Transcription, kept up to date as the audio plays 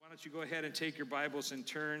don't you go ahead and take your Bibles and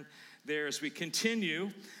turn there as we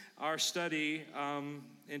continue our study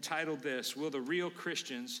entitled this, Will the Real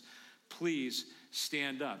Christians Please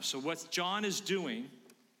Stand Up? So what John is doing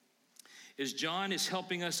is John is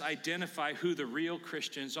helping us identify who the real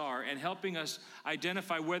Christians are and helping us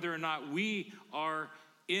identify whether or not we are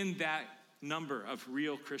in that number of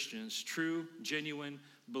real Christians, true, genuine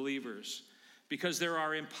believers, because there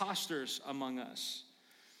are imposters among us.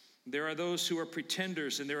 There are those who are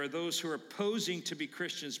pretenders, and there are those who are posing to be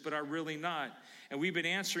Christians but are really not. And we've been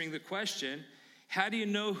answering the question, how do you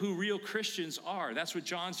know who real Christians are? That's what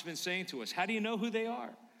John's been saying to us. How do you know who they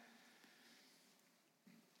are?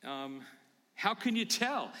 How can you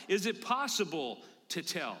tell? Is it possible to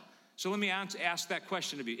tell? So let me ask that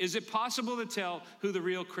question of you. Is it possible to tell who the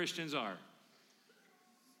real Christians are?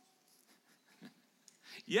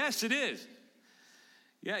 Yes, it is.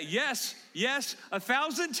 Yeah, yes,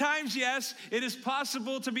 1,000 times yes. It is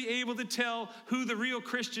possible to be able to tell who the real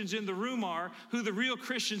Christians in the room are, who the real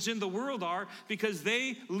Christians in the world are, because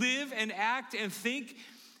they live and act and think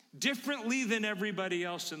differently than everybody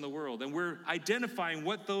else in the world. And we're identifying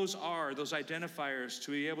what those are, those identifiers,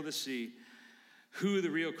 to be able to see who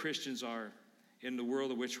the real Christians are in the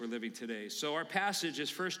world in which we're living today. So our passage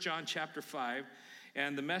is 1 John chapter 5,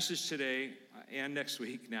 and the message today and next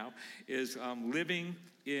week now is living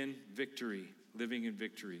in victory, living in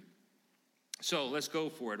victory. So let's go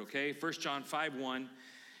for it, okay? 1 John 5:1,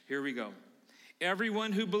 here we go.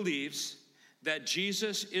 Everyone who believes that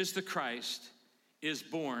Jesus is the Christ is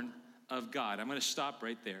born of God. I'm going to stop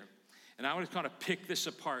right there. And I want to kind of pick this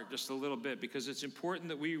apart just a little bit because it's important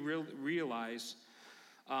that we realize,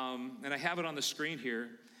 and I have it on the screen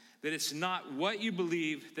here, that it's not what you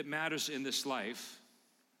believe that matters in this life.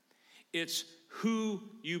 It's who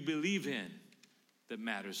you believe in that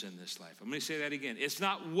matters in this life. I'm going to say that again. It's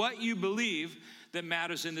not what you believe that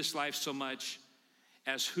matters in this life so much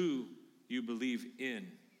as who you believe in.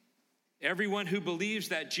 Everyone who believes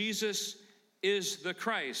that Jesus is the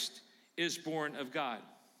Christ is born of God.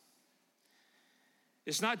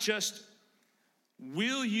 It's not just,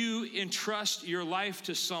 will you entrust your life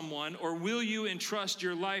to someone, or will you entrust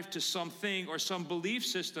your life to something or some belief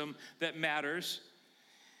system that matters.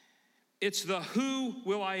 It's the who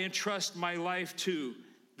will I entrust my life to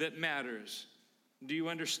that matters. Do you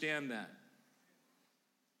understand that?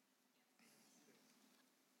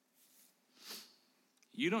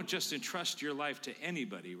 You don't just entrust your life to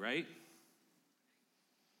anybody, right?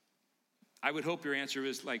 I would hope your answer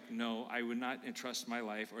is like, no, I would not entrust my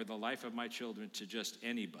life or the life of my children to just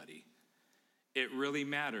anybody. It really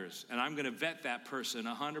matters. And I'm going to vet that person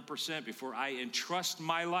 100% before I entrust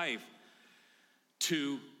my life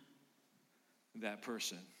to that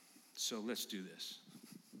person. So let's do this.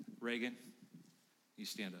 Reagan, you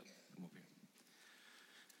stand up. Come over here.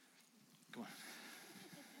 Come on.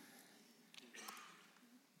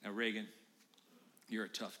 Now, Reagan, you're a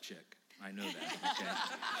tough chick. I know that. Okay?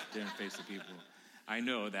 Didn't face the people. I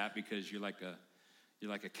know that because you're like a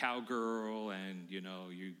cowgirl, and you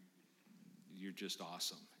know you're just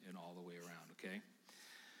awesome in all the way around. Okay.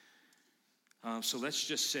 So let's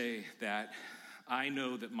just say that I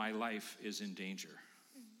know that my life is in danger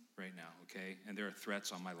right now. Okay, and there are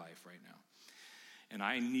threats on my life right now, and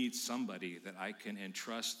I need somebody that I can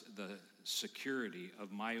entrust the security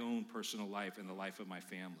of my own personal life and the life of my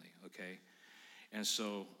family. Okay. And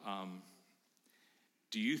so,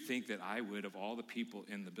 do you think that I would, of all the people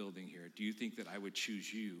in the building here, do you think that I would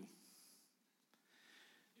choose you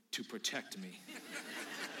to protect me?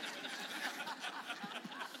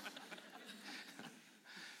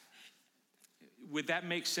 Would that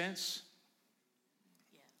make sense?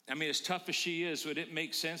 I mean, as tough as she is, would it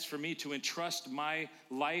make sense for me to entrust my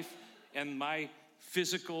life and my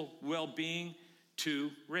physical well-being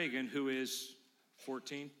to Reagan, who is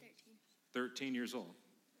 13 years old?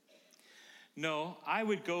 No, I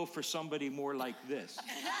would go for somebody more like this.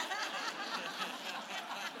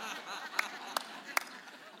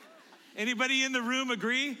 Anybody in the room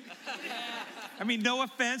agree? I mean, no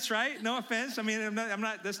offense, right? No offense. I mean,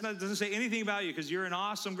 doesn't say anything about you because you're an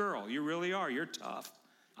awesome girl. You really are. You're tough.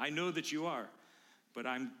 I know that you are. But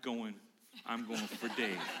I'm going for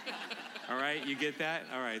Dave. All right, you get that?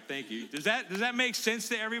 All right, thank you. Does that make sense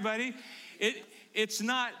to everybody? It's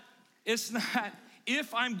not,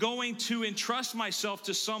 if I'm going to entrust myself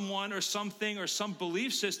to someone or something or some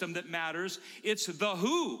belief system that matters, it's the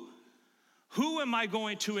who. Who am I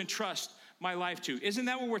going to entrust my life to? Isn't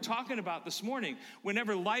that what we're talking about this morning?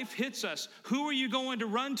 Whenever life hits us, who are you going to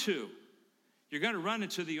run to? You're going to run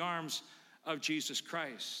into the arms of Jesus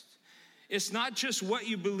Christ. it's not just what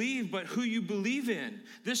you believe, but who you believe in.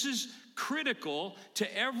 This is critical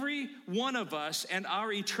to every one of us and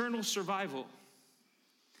our eternal survival.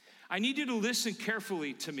 I need you to listen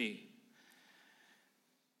carefully to me.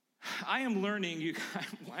 I'm learning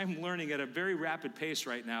at a very rapid pace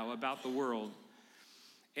right now about the world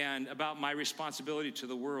and about my responsibility to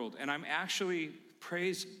the world. And I'm actually,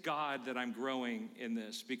 praise God that I'm growing in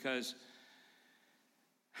this, because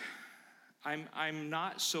I'm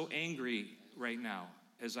not so angry right now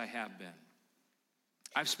as I have been.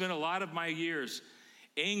 I've spent a lot of my years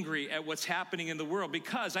angry at what's happening in the world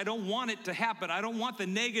because I don't want it to happen. I don't want the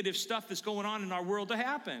negative stuff that's going on in our world to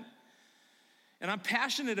happen. And I'm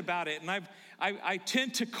passionate about it, and I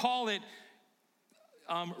tend to call it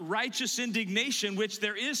righteous indignation, which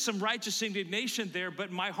there is some righteous indignation there,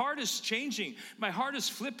 but my heart is changing. My heart is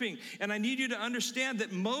flipping, and I need you to understand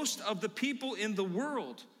that most of the people in the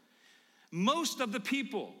world, most of the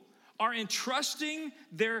people are entrusting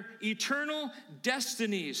their eternal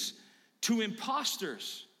destinies to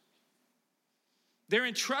imposters. They're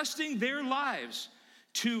entrusting their lives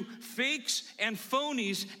to fakes and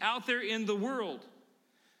phonies out there in the world.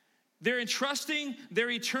 They're entrusting their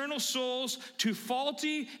eternal souls to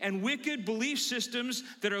faulty and wicked belief systems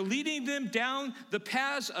that are leading them down the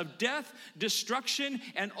paths of death, destruction,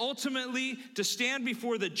 and ultimately to stand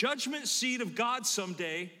before the judgment seat of God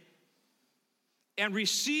someday and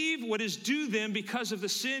receive what is due them because of the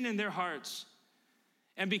sin in their hearts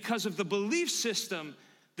and because of the belief system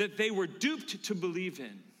that they were duped to believe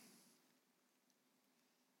in.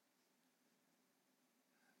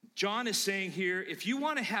 John is saying here, if you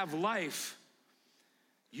want to have life,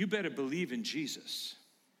 you better believe in Jesus.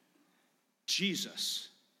 Jesus.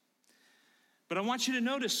 But I want you to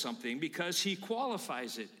notice something, because he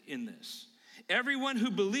qualifies it in this. Everyone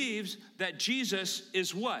who believes that Jesus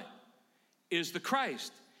is what? Is the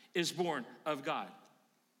Christ, is born of God.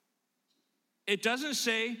 It doesn't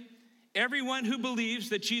say everyone who believes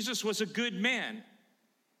that Jesus was a good man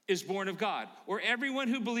is born of God, or everyone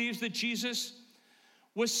who believes that Jesus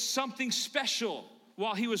was something special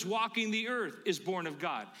while he was walking the earth is born of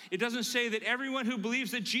God. It doesn't say that everyone who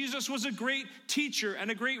believes that Jesus was a great teacher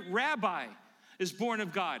and a great rabbi is born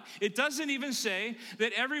of God. It doesn't even say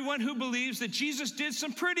that everyone who believes that Jesus did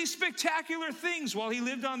some pretty spectacular things while he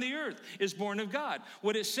lived on the earth is born of God.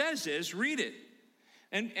 What it says is, read it.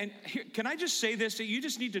 And here, can I just say this? You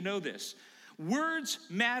just need to know this. Words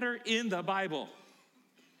matter in the Bible.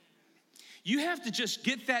 You have to just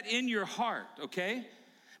get that in your heart, okay?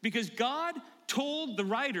 Because God told the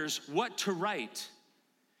writers what to write.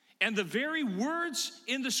 And the very words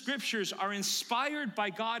in the scriptures are inspired by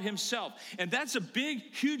God himself. And that's a big,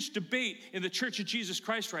 huge debate in the Church of Jesus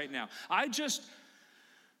Christ right now.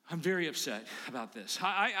 I'm very upset about this.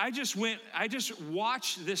 I just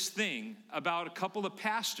watched this thing about a couple of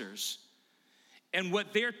pastors and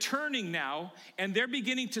what they're turning now, and they're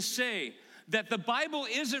beginning to say that the Bible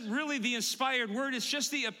isn't really the inspired word, it's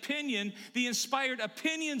just the inspired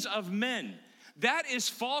opinions of men. That is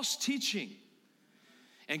false teaching.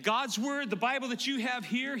 And God's word, the Bible that you have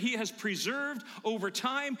here, he has preserved over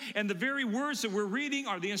time, and the very words that we're reading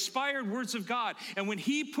are the inspired words of God. And when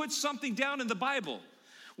he puts something down in the Bible,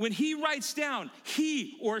 when he writes down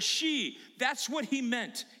he or she, that's what he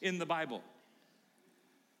meant in the Bible.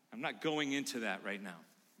 I'm not going into that right now.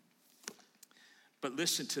 But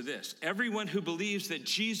listen to this. Everyone who believes that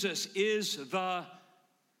Jesus is the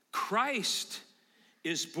Christ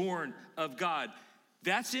is born of God.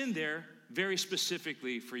 That's in there very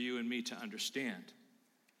specifically for you and me to understand.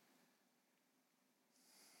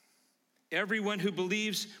 Everyone who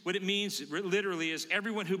believes, what it means literally is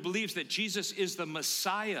everyone who believes that Jesus is the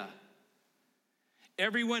Messiah.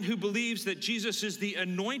 Everyone who believes that Jesus is the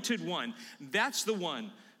anointed one, that's the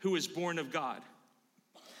one who is born of God.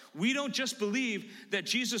 We don't just believe that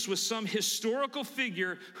Jesus was some historical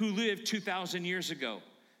figure who lived 2,000 years ago.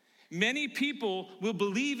 Many people will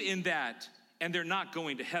believe in that, and they're not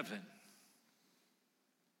going to heaven.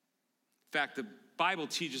 In fact, the Bible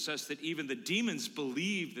teaches us that even the demons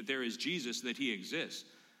believe that there is Jesus, that he exists,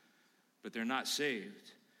 but they're not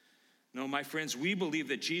saved. No, my friends, we believe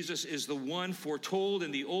that Jesus is the one foretold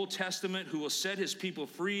in the Old Testament who will set his people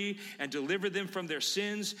free and deliver them from their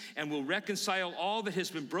sins and will reconcile all that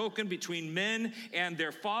has been broken between men and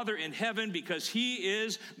their Father in heaven, because he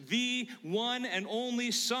is the one and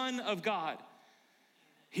only Son of God.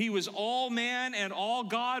 He was all man and all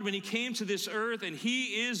God when he came to this earth, and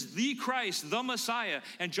he is the Christ, the Messiah.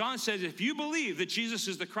 And John says, if you believe that Jesus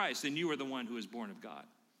is the Christ, then you are the one who is born of God.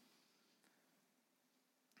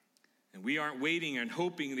 And we aren't waiting and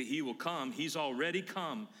hoping that he will come. He's already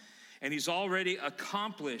come, and he's already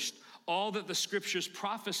accomplished all that the scriptures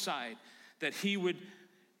prophesied that he would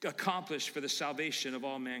accomplish for the salvation of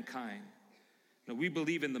all mankind. Now, we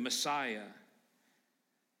believe in the Messiah.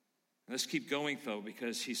 Let's keep going, though,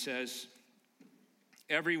 because he says,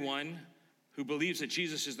 everyone who believes that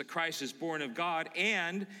Jesus is the Christ is born of God,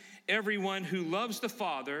 and everyone who loves the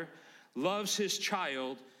Father loves his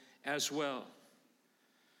child as well.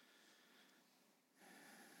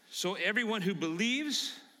 So everyone who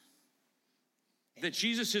believes that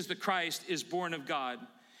Jesus is the Christ is born of God.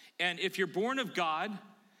 And if you're born of God,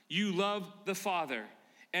 you love the Father.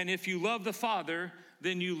 And if you love the Father,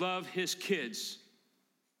 then you love his kids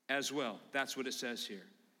as well. That's what it says here.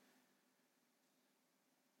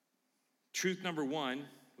 Truth number one,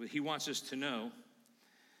 what he wants us to know,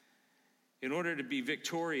 in order to be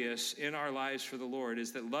victorious in our lives for the Lord,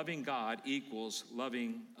 is that loving God equals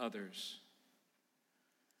loving others.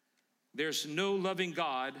 There's no loving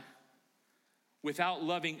God without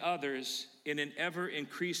loving others in an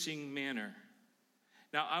ever-increasing manner.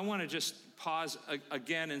 Now, I want to just pause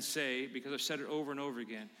again and say, because I've said it over and over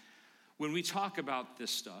again, when we talk about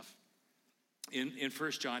this stuff in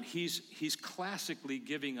 1 John, he's classically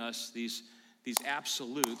giving us these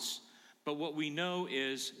absolutes, but what we know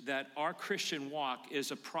is that our Christian walk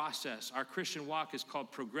is a process. Our Christian walk is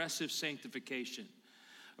called progressive sanctification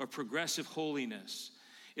or progressive holiness.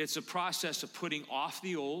 It's a process of putting off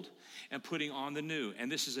the old and putting on the new. And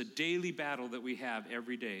this is a daily battle that we have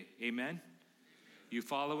every day. Amen? You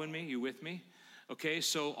following me? You with me? Okay,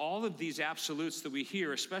 so all of these absolutes that we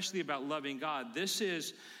hear, especially about loving God, this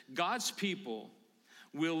is God's people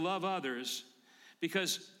will love others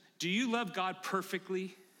because do you love God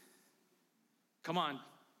perfectly? Come on,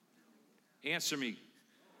 answer me.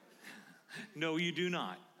 No, you do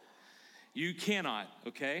not. You cannot,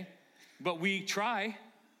 okay? But we try,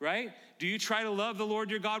 right? Do you try to love the Lord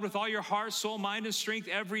your God with all your heart, soul, mind, and strength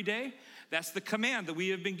every day? That's the command that we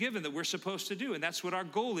have been given that we're supposed to do, and that's what our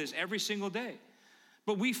goal is every single day.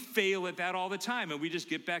 But we fail at that all the time, and we just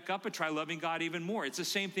get back up and try loving God even more. It's the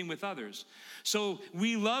same thing with others. So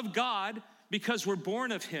we love God because we're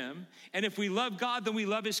born of him, and if we love God, then we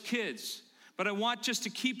love his kids. But I want just to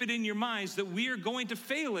keep it in your minds that we are going to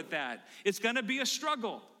fail at that. It's going to be a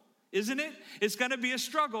struggle, isn't it? It's going to be a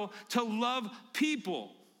struggle to love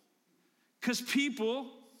people, because people,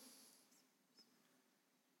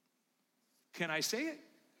 can I say it,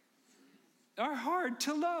 are hard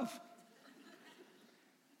to love.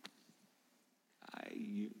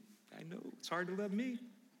 I know it's hard to love me.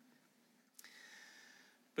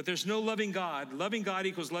 But there's no loving God. Loving God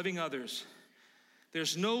equals loving others.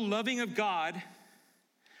 There's no loving of God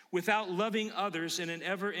without loving others in an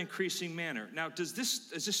ever-increasing manner. Now, is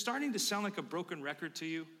this starting to sound like a broken record to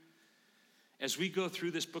you as we go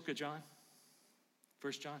through this book of John?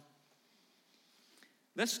 1 John?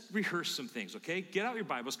 Let's rehearse some things, okay? Get out your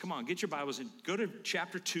Bibles. Come on, get your Bibles and go to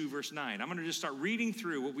chapter 2, verse 9. I'm going to just start reading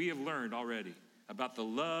through what we have learned already about the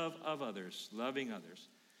love of others, loving others.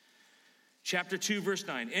 Chapter 2, verse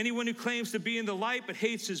 9. Anyone who claims to be in the light but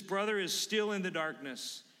hates his brother is still in the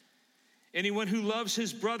darkness. Anyone who loves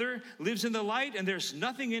his brother lives in the light, and there's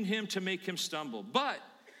nothing in him to make him stumble. But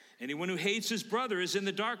anyone who hates his brother is in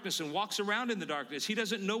the darkness and walks around in the darkness. He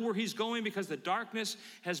doesn't know where he's going because the darkness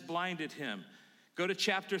has blinded him. Go to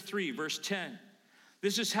chapter 3, verse 10.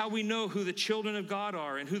 This is how we know who the children of God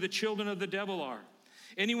are and who the children of the devil are.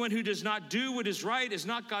 Anyone who does not do what is right is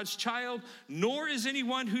not God's child, nor is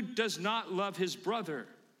anyone who does not love his brother.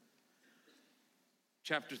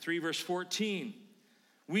 Chapter 3, verse 14.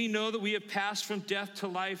 We know that we have passed from death to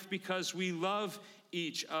life because we love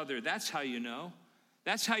each other. That's how you know.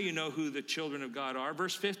 That's how you know who the children of God are.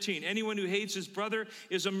 Verse 15. Anyone who hates his brother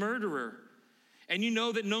is a murderer. And you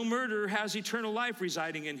know that no murderer has eternal life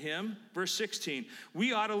residing in him. Verse 16.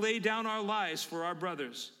 We ought to lay down our lives for our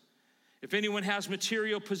brothers. If anyone has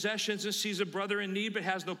material possessions and sees a brother in need but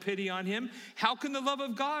has no pity on him, how can the love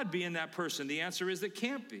of God be in that person? The answer is it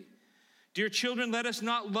can't be. Dear children, let us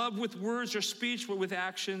not love with words or speech, but with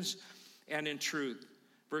actions and in truth.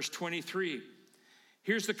 Verse 23,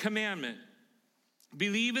 here's the commandment.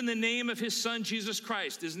 Believe in the name of his son, Jesus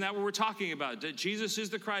Christ. Isn't that what we're talking about? That Jesus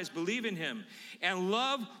is the Christ. Believe in him and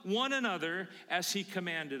love one another as he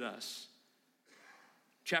commanded us.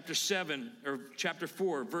 Chapter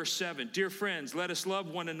 4, verse 7. Dear friends, let us love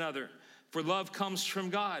one another, for love comes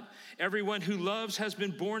from God. Everyone who loves has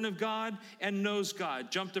been born of God and knows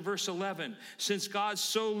God. Jump to verse 11. Since God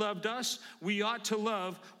so loved us, we ought to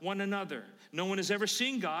love one another. No one has ever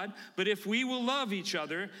seen God, but if we will love each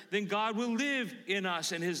other, then God will live in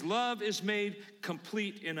us, and his love is made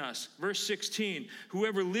complete in us. Verse 16,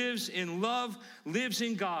 whoever lives in love lives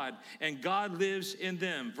in God, and God lives in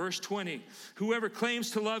them. Verse 20, whoever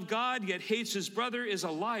claims to love God yet hates his brother is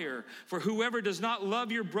a liar. For whoever does not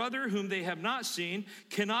love your brother whom they have not seen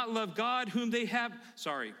cannot love God whom they have,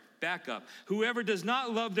 back up. Whoever does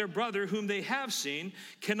not love their brother whom they have seen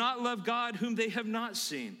cannot love God whom they have not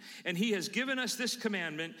seen. And he has given us this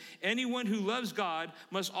commandment: anyone who loves God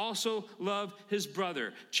must also love his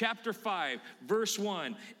brother. Chapter 5, verse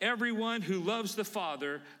 1. Everyone who loves the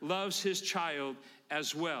Father loves his child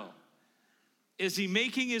as well. Is he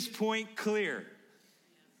making his point clear?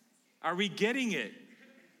 Are we getting it?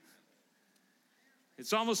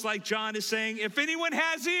 It's almost like John is saying, if anyone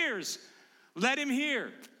has ears, let him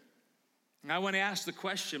hear. I want to ask the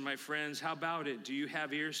question, my friends, how about it? Do you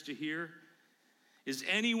have ears to hear? Is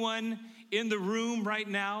anyone in the room right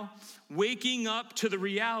now waking up to the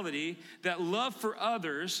reality that love for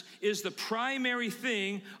others is the primary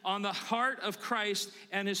thing on the heart of Christ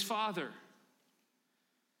and his Father?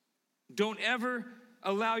 Don't ever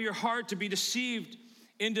allow your heart to be deceived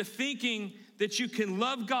into thinking that you can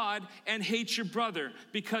love God and hate your brother,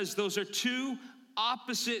 because those are two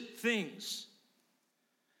opposite things.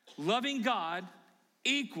 Loving God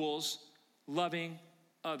equals loving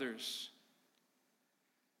others.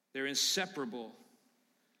 They're inseparable.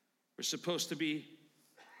 We're supposed to be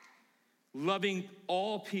loving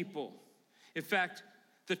all people. In fact,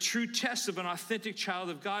 the true test of an authentic child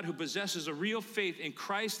of God who possesses a real faith in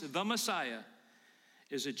Christ, the Messiah,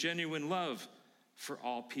 is a genuine love for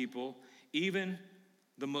all people, even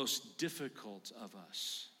the most difficult of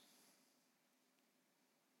us.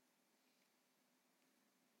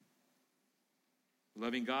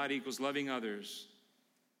 Loving God equals loving others.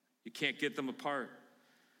 You can't get them apart.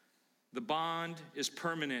 The bond is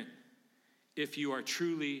permanent if you are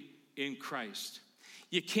truly in Christ.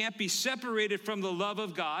 You can't be separated from the love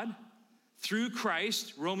of God through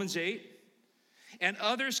Christ, Romans 8, and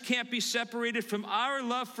others can't be separated from our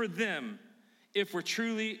love for them if we're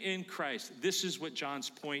truly in Christ. This is what John's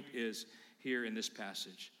point is here in this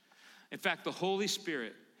passage. In fact, the Holy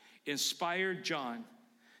Spirit inspired John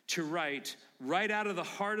to write right out of the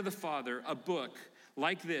heart of the Father a book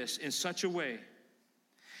like this in such a way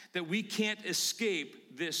that we can't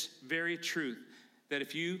escape this very truth, that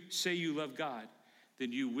if you say you love God,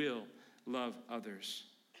 then you will love others.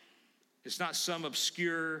 It's not some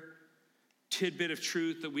obscure tidbit of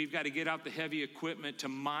truth that we've got to get out the heavy equipment to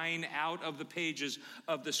mine out of the pages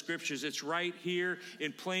of the scriptures. It's right here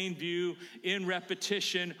in plain view, in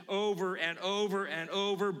repetition, over and over and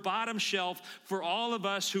over, bottom shelf for all of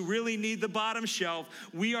us who really need the bottom shelf.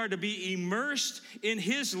 We are to be immersed in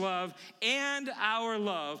his love and our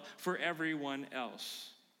love for everyone else.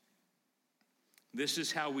 This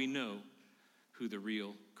is how we know who the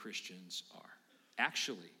real Christians are.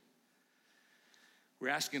 Actually, we're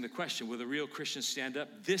asking the question, will the real Christians stand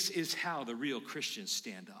up? This is how the real Christians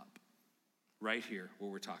stand up, right here, what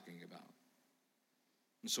we're talking about.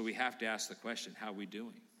 And so we have to ask the question, how are we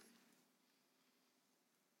doing?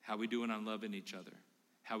 How are we doing on loving each other?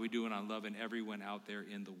 How are we doing on loving everyone out there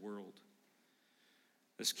in the world?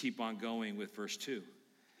 Let's keep on going with verse 2.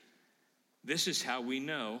 This is how we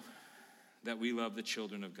know that we love the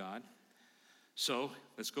children of God. So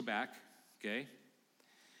let's go back, okay?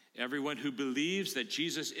 Everyone who believes that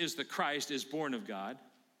Jesus is the Christ is born of God.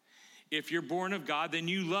 If you're born of God, then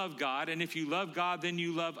you love God. And if you love God, then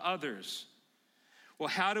you love others. Well,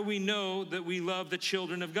 how do we know that we love the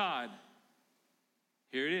children of God?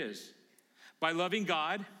 Here it is. By loving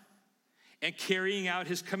God and carrying out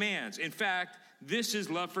his commands. In fact, this is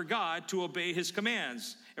love for God, to obey his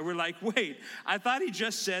commands. And we're like, wait, I thought he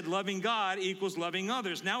just said loving God equals loving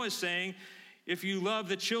others. Now it's saying, if you love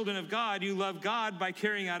the children of God, you love God by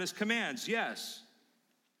carrying out his commands. Yes.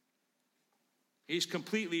 He's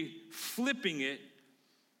completely flipping it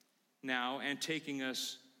now and taking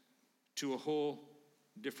us to a whole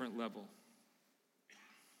different level.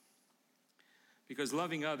 Because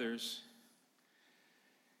loving others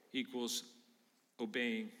equals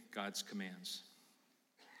obeying God's commands.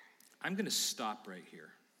 I'm going to stop right here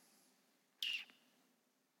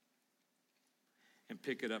and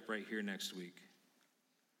pick it up right here next week.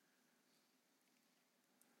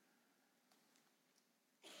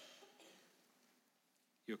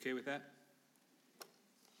 You okay with that?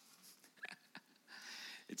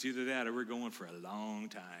 It's either that or we're going for a long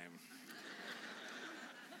time.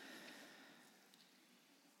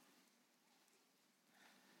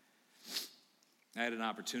 I had an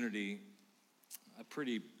opportunity, a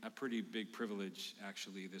pretty big privilege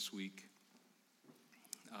actually this week.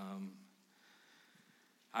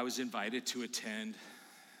 I was invited to attend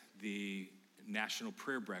the National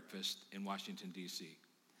Prayer Breakfast in Washington, D.C.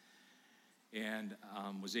 And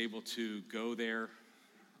was able to go there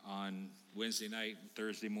on Wednesday night,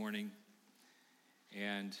 Thursday morning,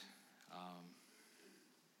 and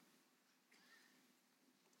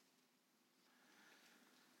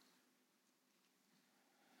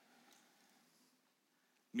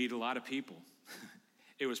meet a lot of people.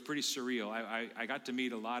 It was pretty surreal. I got to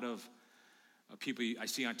meet a lot of people I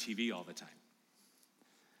see on TV all the time.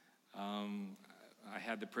 I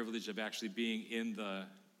had the privilege of actually being in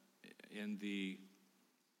the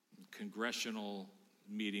congressional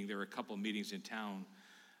meeting. There were a couple of meetings in town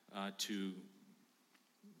to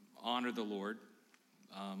honor the Lord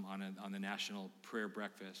on the National Prayer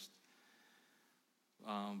Breakfast.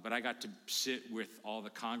 But I got to sit with all the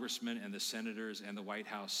congressmen and the senators and the White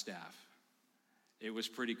House staff. It was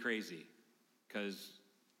pretty crazy because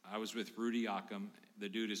I was with Rudy Occam. The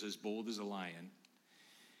dude is as bold as a lion.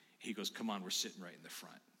 He goes, "Come on, we're sitting right in the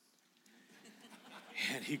front."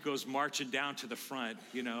 And he goes marching down to the front,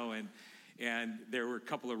 and there were a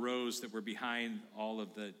couple of rows that were behind all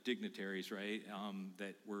of the dignitaries, right,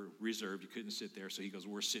 that were reserved. You couldn't sit there. So he goes,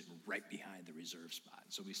 "We're sitting right behind the reserved spot."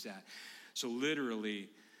 So we sat. So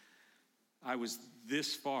literally, I was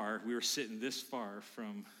this far. We were sitting this far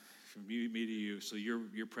from me to you. So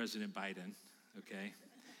you're President Biden, okay?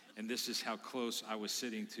 And this is how close I was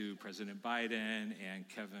sitting to President Biden and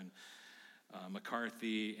Kevin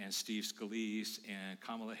McCarthy and Steve Scalise and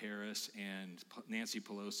Kamala Harris and Nancy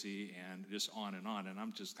Pelosi and just on. And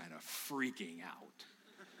I'm just kind of freaking out.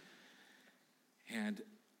 And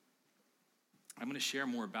I'm going to share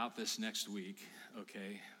more about this next week,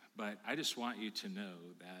 okay? But I just want you to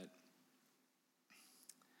know that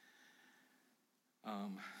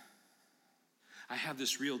I have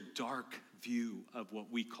this real dark view of what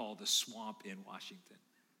we call the swamp in Washington.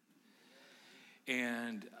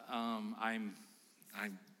 And I'm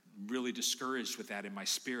really discouraged with that in my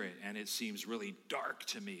spirit, and it seems really dark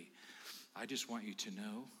to me. I just want you to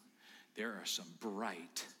know there are some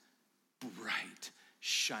bright,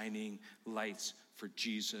 shining lights for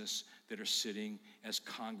Jesus that are sitting as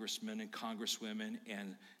congressmen and congresswomen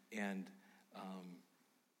and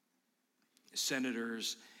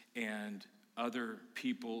senators and other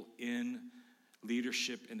people in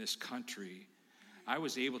leadership in this country. I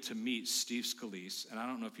was able to meet Steve Scalise, and I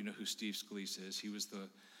don't know if you know who Steve Scalise is. He's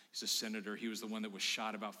a senator. He was the one that was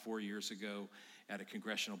shot about 4 years ago at a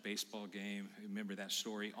congressional baseball game. Remember that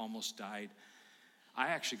story? Almost died. I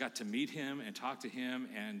actually got to meet him and talk to him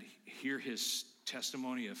and hear his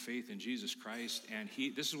testimony of faith in Jesus Christ. And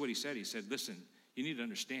this is what he said. He said, "Listen, you need to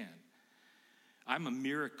understand, I'm a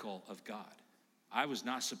miracle of God. I was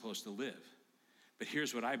not supposed to live. But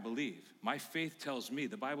here's what I believe. My faith tells me,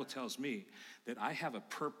 the Bible tells me, that I have a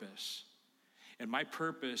purpose. And my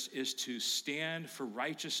purpose is to stand for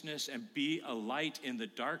righteousness and be a light in the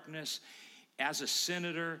darkness as a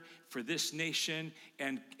senator for this nation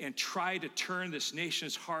and try to turn this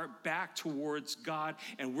nation's heart back towards God,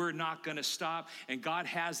 and we're not going to stop. And God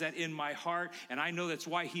has that in my heart, and I know that's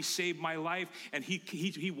why he saved my life, and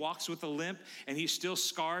he walks with a limp, and he's still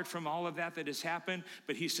scarred from all of that has happened,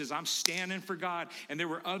 but he says, I'm standing for God. And there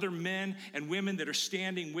were other men and women that are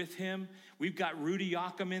standing with him. We've got Rudy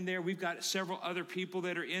Occam in there. We've got several other people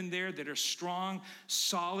that are in there that are strong,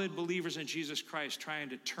 solid believers in Jesus Christ, trying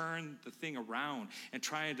to turn the thing around and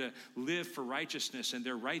trying to live for righteousness. And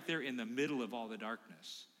they're right there in the middle of all the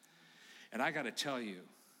darkness. And I got to tell you,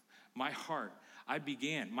 my heart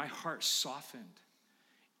softened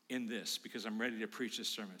in this because I'm ready to preach this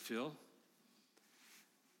sermon. Phil,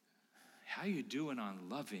 how you doing on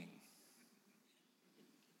loving?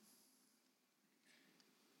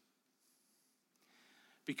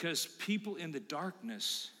 Because people in the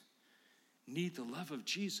darkness need the love of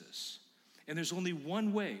Jesus. And there's only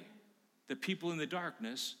one way that people in the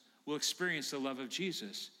darkness will experience the love of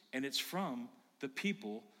Jesus, and it's from the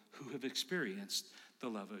people who have experienced the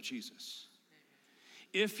love of Jesus.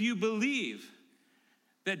 If you believe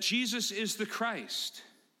that Jesus is the Christ,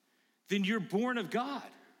 then you're born of God.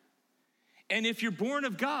 And if you're born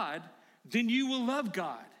of God, then you will love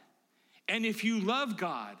God. And if you love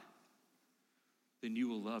God, then you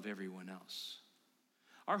will love everyone else.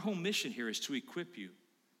 Our whole mission here is to equip you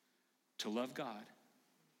to love God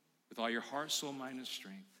with all your heart, soul, mind, and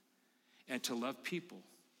strength, and to love people.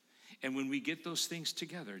 And when we get those things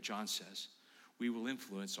together, John says, we will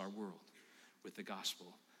influence our world with the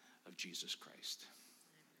gospel of Jesus Christ.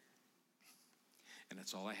 And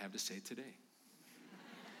that's all I have to say today.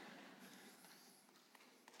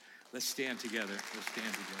 Let's stand together. Let's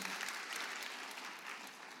stand together.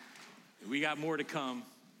 We got more to come,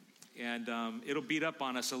 and it'll beat up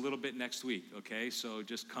on us a little bit next week, okay? So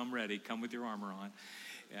just come ready. Come with your armor on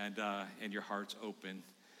and your hearts open.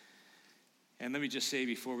 And let me just say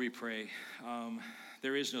before we pray,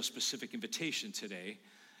 there is no specific invitation today,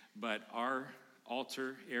 but our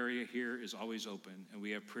altar area here is always open, and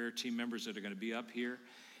we have prayer team members that are going to be up here.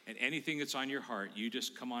 And anything that's on your heart, you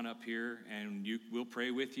just come on up here, and we'll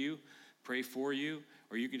pray with you, pray for you,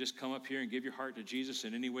 or you can just come up here and give your heart to Jesus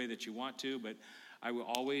in any way that you want to. But I will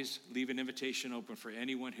always leave an invitation open for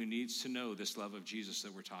anyone who needs to know this love of Jesus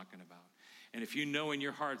that we're talking about. And if you know in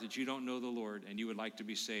your heart that you don't know the Lord and you would like to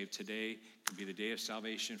be saved, today could be the day of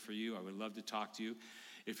salvation for you. I would love to talk to you.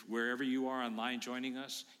 If wherever you are online joining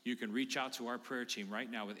us, you can reach out to our prayer team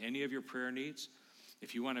right now with any of your prayer needs.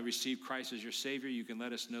 If you want to receive Christ as your Savior, you can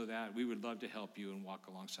let us know that. We would love to help you and walk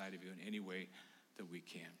alongside of you in any way that we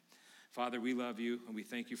can. Father, we love you and we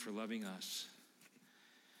thank you for loving us.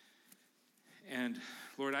 And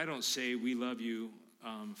Lord, I don't say we love you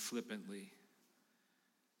flippantly,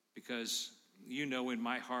 because you know in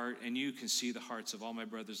my heart, and you can see the hearts of all my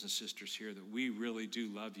brothers and sisters here, that we really do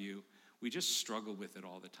love you. We just struggle with it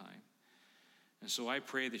all the time. And so I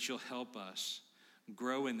pray that you'll help us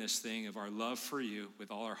grow in this thing of our love for you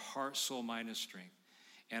with all our heart, soul, mind, and strength,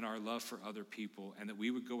 and our love for other people, and that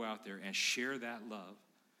we would go out there and share that love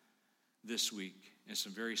this week in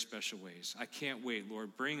some very special ways. I can't wait,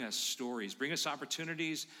 Lord. Bring us stories, bring us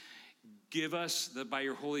opportunities. Give us, by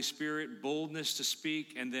your Holy Spirit, boldness to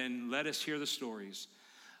speak, and then let us hear the stories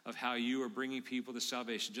of how you are bringing people to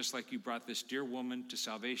salvation, just like you brought this dear woman to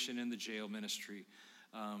salvation in the jail ministry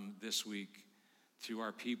this week through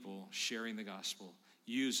our people sharing the gospel.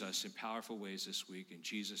 Use us in powerful ways this week. In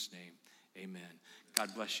Jesus' name, amen. God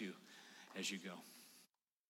bless you as you go.